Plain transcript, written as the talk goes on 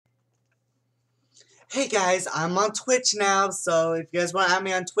Hey guys, I'm on Twitch now, so if you guys want to add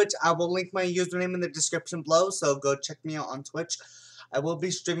me on Twitch, I will link my username in the description below, so go check me out on Twitch. I will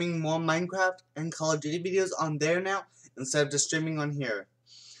be streaming more Minecraft and Call of Duty videos on there now, instead of just streaming on here.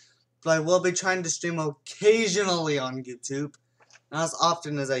 But I will be trying to stream occasionally on YouTube. Not as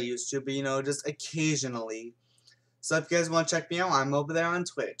often as I used to, but just occasionally. So if you guys want to check me out, I'm over there on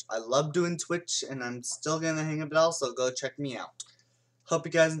Twitch. I love doing Twitch, and I'm still getting the hang of it all, so go check me out. Hope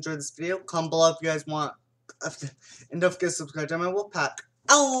you guys enjoyed this video. Comment below if you guys want. And don't forget to subscribe to my Wolfpack.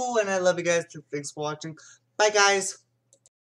 Oh, and I love you guys. Thanks for watching. Bye, guys.